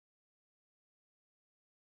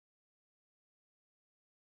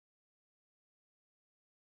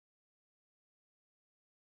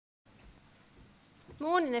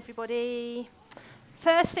Morning, everybody.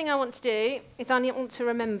 First thing I want to do is I want to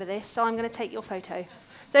remember this, so I'm going to take your photo.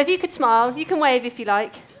 So if you could smile, you can wave if you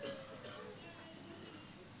like.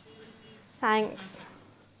 Thanks.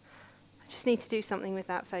 I just need to do something with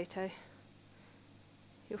that photo.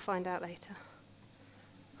 You'll find out later.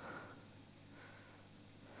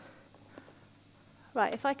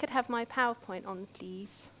 Right, if I could have my PowerPoint on,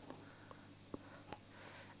 please.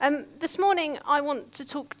 This morning, I want to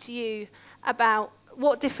talk to you about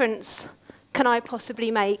what difference can I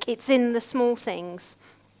possibly make. It's in the small things.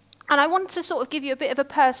 And I want to sort of give you a bit of a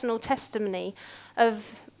personal testimony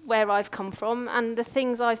of where I've come from and the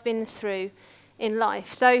things I've been through in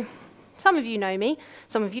life. So some of you know me,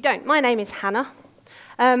 some of you don't. My name is Hannah.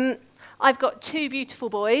 I've got two beautiful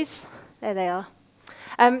boys. There they are.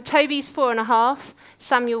 Toby's 4.5.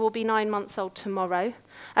 Samuel will be 9 months old tomorrow.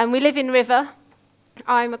 We live in River.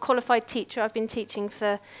 I'm a qualified teacher. I've been teaching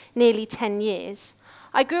for nearly 10 years.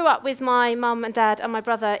 I grew up with my mum and dad and my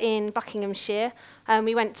brother in Buckinghamshire.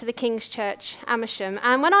 We went to the King's Church, Amersham.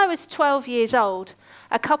 And when I was 12 years old,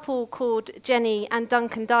 a couple called Jenny and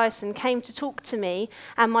Duncan Dyson came to talk to me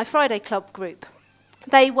and my Friday Club group.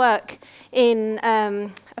 They work in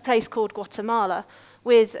a place called Guatemala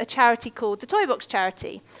with a charity called the Toy Box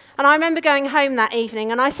Charity. And I remember going home that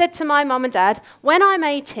evening and I said to my mum and dad, when I'm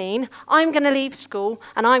 18, I'm going to leave school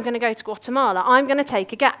and I'm going to go to Guatemala. I'm going to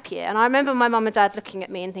take a gap year. And I remember my mum and dad looking at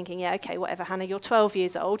me and thinking, yeah, okay, whatever, Hannah, you're 12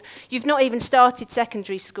 years old. You've not even started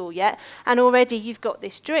secondary school yet, and already you've got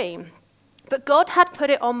this dream. But God had put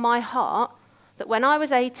it on my heart that when I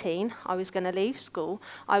was 18, I was going to leave school,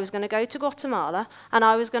 I was going to go to Guatemala, and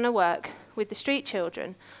I was going to work with the street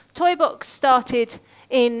children. Toy Box started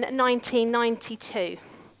in 1992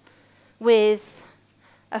 with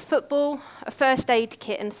a football, a first aid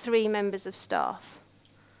kit, and 3 members of staff.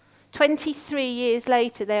 23 years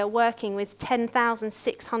later, they are working with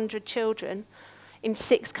 10,600 children in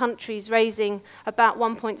 6 countries, raising about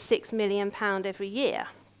 £1.6 million every year.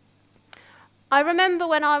 I remember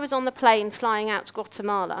when I was on the plane flying out to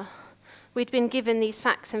Guatemala, we'd been given these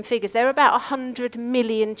facts and figures. There were about 100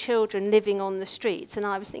 million children living on the streets, and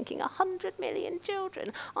I was thinking, 100 million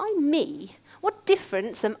children? I'm me. What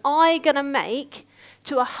difference am I going to make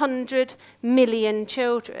to 100 million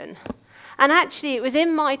children? And actually, it was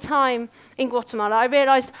in my time in Guatemala, I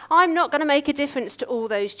realised I'm not going to make a difference to all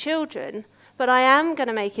those children, but I am going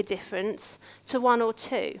to make a difference to 1 or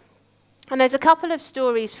 2. And there's a couple of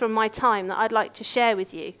stories from my time that I'd like to share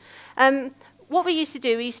with you. What we used to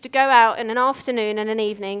do, we used to go out in an afternoon and an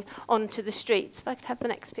evening onto the streets. If I could have the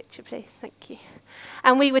next picture, please. Thank you.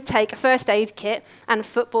 And we would take a first aid kit and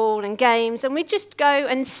football and games, and we'd just go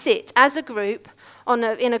and sit as a group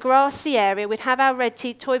in a grassy area. We'd have our red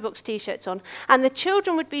Toy Box T-shirts on, and the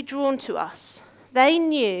children would be drawn to us. They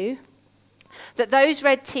knew that those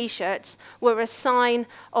red T-shirts were a sign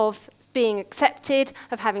of being accepted,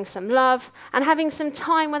 of having some love, and having some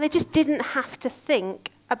time where they just didn't have to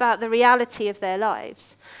think about the reality of their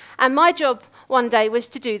lives. And my job one day was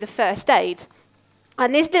to do the first aid.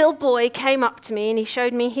 And this little boy came up to me and he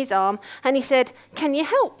showed me his arm and he said, "Can you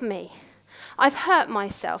help me? I've hurt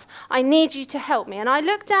myself. I need you to help me." And I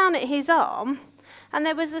looked down at his arm and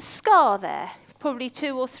there was a scar there, probably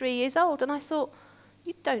 2 or 3 years old. And I thought,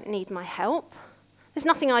 you don't need my help. There's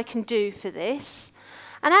nothing I can do for this.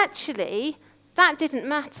 And actually, that didn't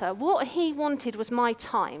matter. What he wanted was my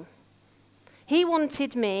time. He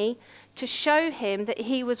wanted me to show him that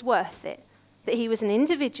he was worth it, that he was an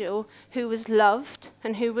individual who was loved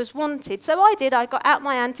and who was wanted. So I did. I got out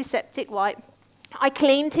my antiseptic wipe. I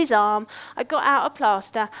cleaned his arm. I got out a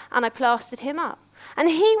plaster and I plastered him up. And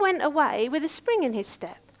he went away with a spring in his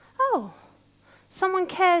step. Oh, someone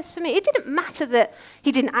cares for me. It didn't matter that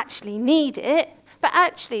he didn't actually need it, but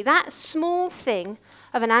actually that small thing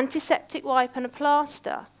of an antiseptic wipe and a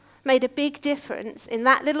plaster made a big difference in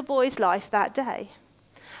that little boy's life that day.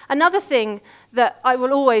 Another thing that I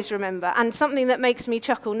will always remember, and something that makes me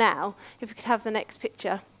chuckle now, if we could have the next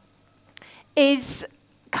picture, is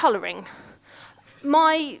colouring.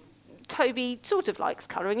 My Toby sort of likes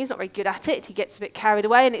colouring. He's not very good at it. He gets a bit carried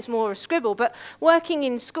away and it's more a scribble. But working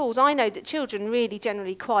in schools, I know that children really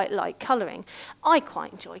generally quite like colouring. I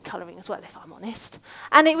quite enjoy colouring as well, if I'm honest.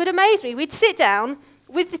 And it would amaze me. We'd sit down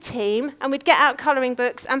with the team and we'd get out colouring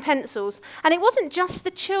books and pencils. And it wasn't just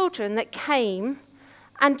the children that came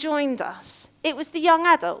and joined us. It was the young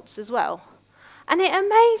adults as well. And it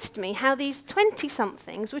amazed me how these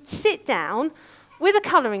 20-somethings would sit down with a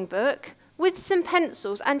colouring book, with some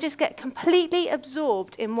pencils, and just get completely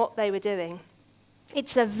absorbed in what they were doing.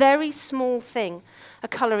 It's a very small thing, a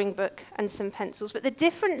colouring book and some pencils, but the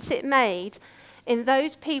difference it made in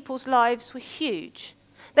those people's lives were huge.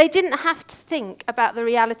 They didn't have to think about the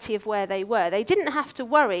reality of where they were. They didn't have to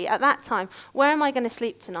worry at that time, where am I going to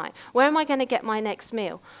sleep tonight? Where am I going to get my next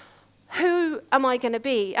meal? Who am I going to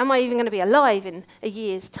be? Am I even going to be alive in a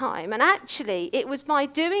year's time? And actually, it was by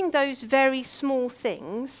doing those very small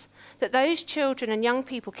things that those children and young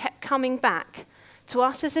people kept coming back to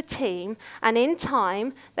us as a team, and in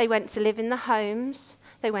time, they went to live in the homes,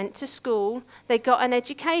 they went to school, they got an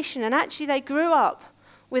education, and actually they grew up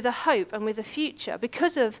with a hope and with a future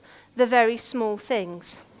because of the very small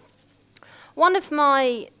things. One of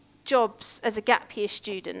my jobs as a gap year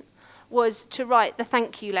student was to write the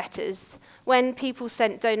thank you letters when people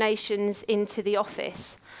sent donations into the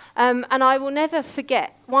office. And I will never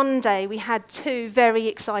forget, one day we had two very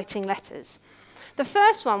exciting letters. The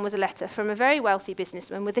first one was a letter from a very wealthy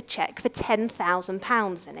businessman with a cheque for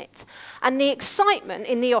 £10,000 in it. And the excitement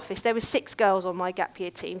in the office, there were 6 girls on my gap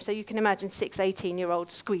year team, so you can imagine 6 18-year-old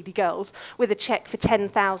squealy girls with a cheque for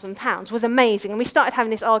 £10,000 was amazing. And we started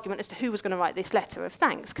having this argument as to who was going to write this letter of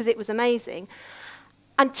thanks, because it was amazing,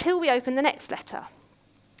 until we opened the next letter.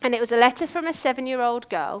 And it was a letter from a 7-year-old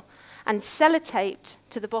girl, and sellotaped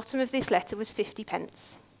to the bottom of this letter was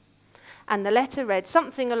 50p. And the letter read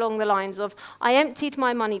something along the lines of, I emptied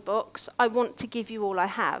my money box, I want to give you all I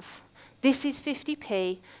have. This is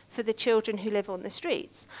 50p for the children who live on the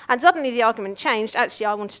streets. And suddenly the argument changed. Actually,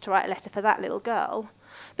 I wanted to write a letter for that little girl,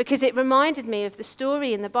 because it reminded me of the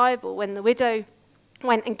story in the Bible when the widow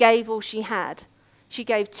went and gave all she had. She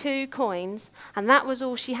gave 2 coins, and that was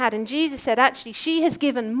all she had. And Jesus said, actually, she has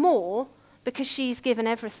given more because she's given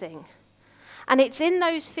everything. And it's in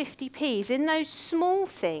those 50p's, in those small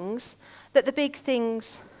things, that the big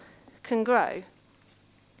things can grow.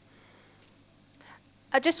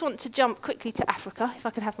 I just want to jump quickly to Africa, if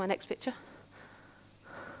I could have my next picture.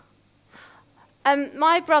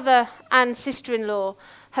 My brother and sister-in-law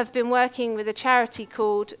have been working with a charity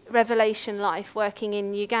called Revelation Life, working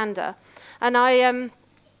in Uganda. And I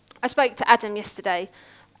spoke to Adam yesterday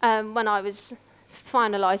when I was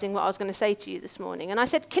finalising what I was going to say to you this morning. And I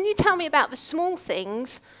said, can you tell me about the small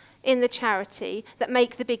things in the charity that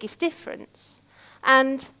make the biggest difference?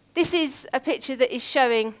 And this is a picture that is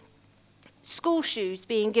showing school shoes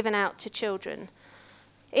being given out to children.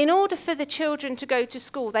 In order for the children to go to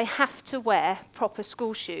school, they have to wear proper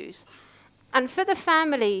school shoes. And for the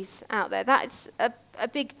families out there, that's a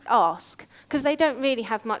big ask, because they don't really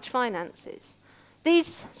have much finances.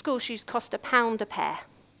 These school shoes cost £1 a pair,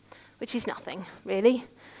 which is nothing, really,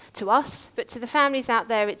 to us, but to the families out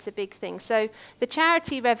there, it's a big thing. So the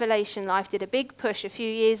charity Revelation Life did a big push a few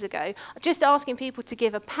years ago, just asking people to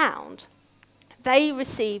give £1. They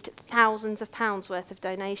received thousands of pounds worth of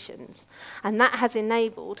donations, and that has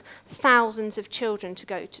enabled thousands of children to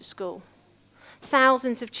go to school.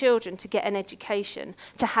 Thousands of children to get an education,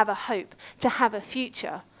 to have a hope, to have a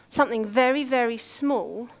future. Something very, very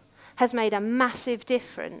small has made a massive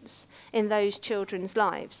difference in those children's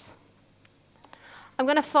lives. I'm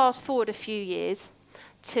going to fast forward a few years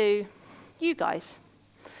to you guys.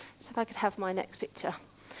 So if I could have my next picture.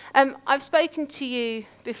 I've spoken to you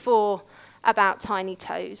before about Tiny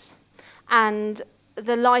Toes and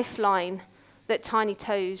the lifeline that Tiny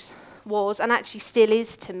Toes was, and actually still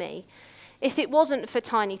is to me. If it wasn't for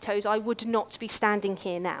Tiny Toes, I would not be standing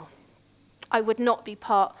here now. I would not be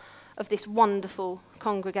part of this wonderful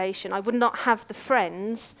congregation. I would not have the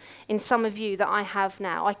friends in some of you that I have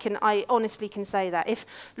now. I honestly can say that. If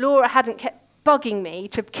Laura hadn't kept bugging me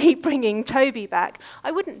to keep bringing Toby back, I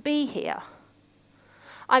wouldn't be here.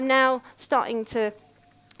 I'm now starting to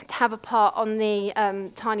have a part on the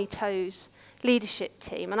Tiny Toes leadership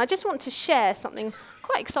team, and I just want to share something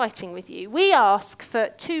quite exciting with you. We ask for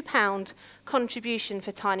 £2 contribution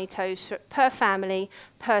for Tiny Toes per family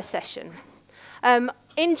per session.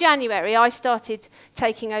 In January, I started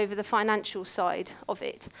taking over the financial side of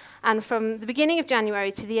it, and from the beginning of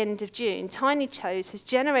January to the end of June, Tiny Toes has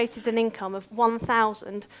generated an income of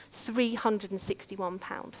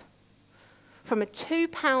 £1,361. From a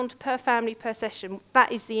 £2 per family per session,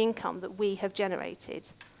 that is the income that we have generated.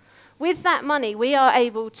 With that money, we are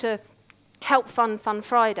able to help fund Fun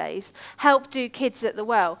Fridays, help do Kids at the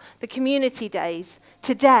Well, the community days.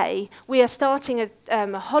 Today, we are starting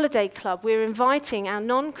a holiday club we're inviting our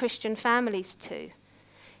non-Christian families to.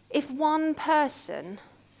 If one person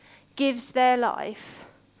gives their life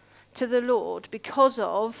to the Lord because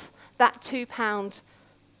of that £2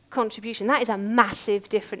 contribution, that is a massive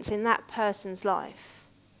difference in that person's life.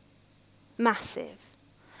 Massive.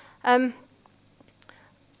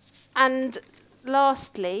 And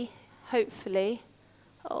lastly, hopefully,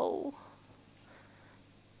 let's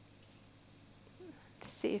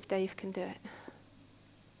see if Dave can do it.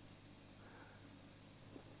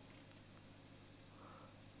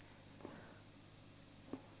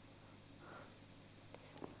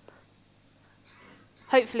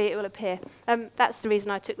 Hopefully it will appear. That's the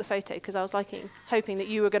reason I took the photo, because I was hoping that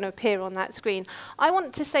you were going to appear on that screen. I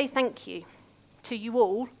want to say thank you to you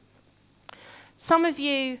all. Some of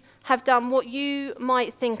you have done what you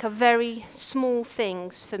might think are very small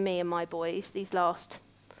things for me and my boys these last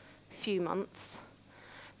few months.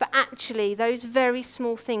 But actually, those very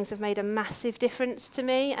small things have made a massive difference to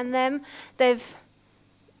me and them. They've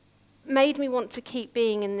made me want to keep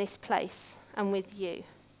being in this place and with you.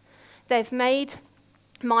 They've made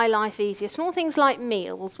my life easier. Small things like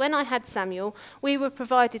meals. When I had Samuel, we were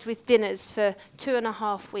provided with dinners for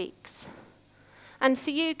 2.5 weeks. And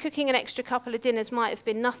for you, cooking an extra couple of dinners might have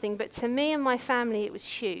been nothing, but to me and my family, it was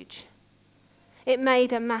huge. It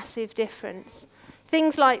made a massive difference.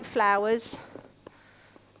 Things like flowers,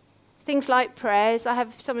 things like prayers. I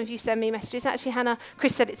have some of you send me messages. Actually, Hannah,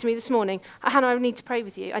 Chris said it to me this morning. Hannah, I need to pray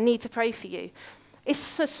with you. I need to pray for you.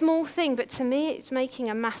 It's a small thing, but to me, it's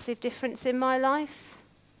making a massive difference in my life.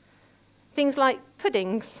 Things like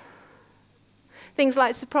puddings. Things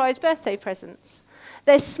like surprise birthday presents.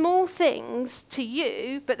 They're small things to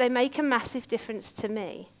you, but they make a massive difference to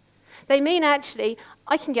me. They mean actually,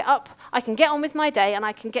 I can get up, I can get on with my day, and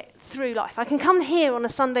I can get through life. I can come here on a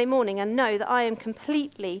Sunday morning and know that I am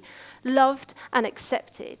completely loved and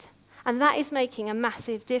accepted. And that is making a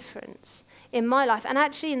massive difference in my life, and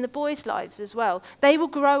actually in the boys' lives as well. They will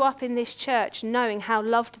grow up in this church knowing how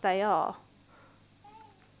loved they are.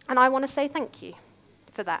 And I want to say thank you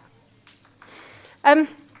for that.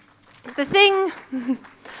 The thing,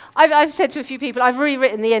 I've said to a few people, I've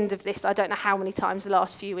rewritten the end of this, I don't know how many times the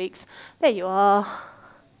last few weeks. There you are,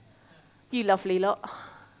 you lovely lot.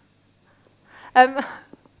 The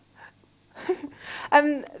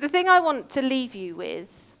thing I want to leave you with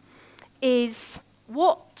is,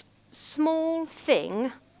 what small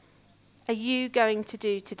thing are you going to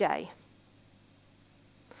do today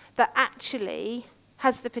that actually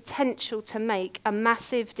has the potential to make a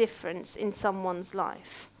massive difference in someone's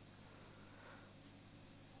life?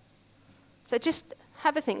 So just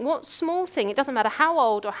have a think. What small thing, it doesn't matter how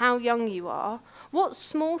old or how young you are, what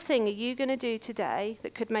small thing are you going to do today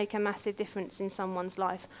that could make a massive difference in someone's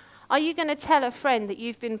life? Are you going to tell a friend that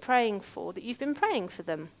you've been praying for, that you've been praying for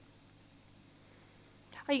them?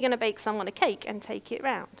 Are you going to bake someone a cake and take it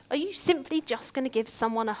round? Are you simply just going to give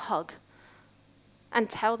someone a hug and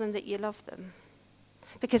tell them that you love them?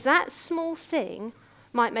 Because that small thing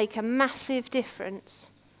might make a massive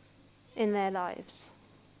difference in their lives.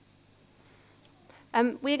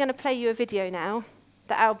 We're going to play you a video now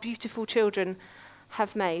that our beautiful children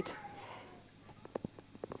have made.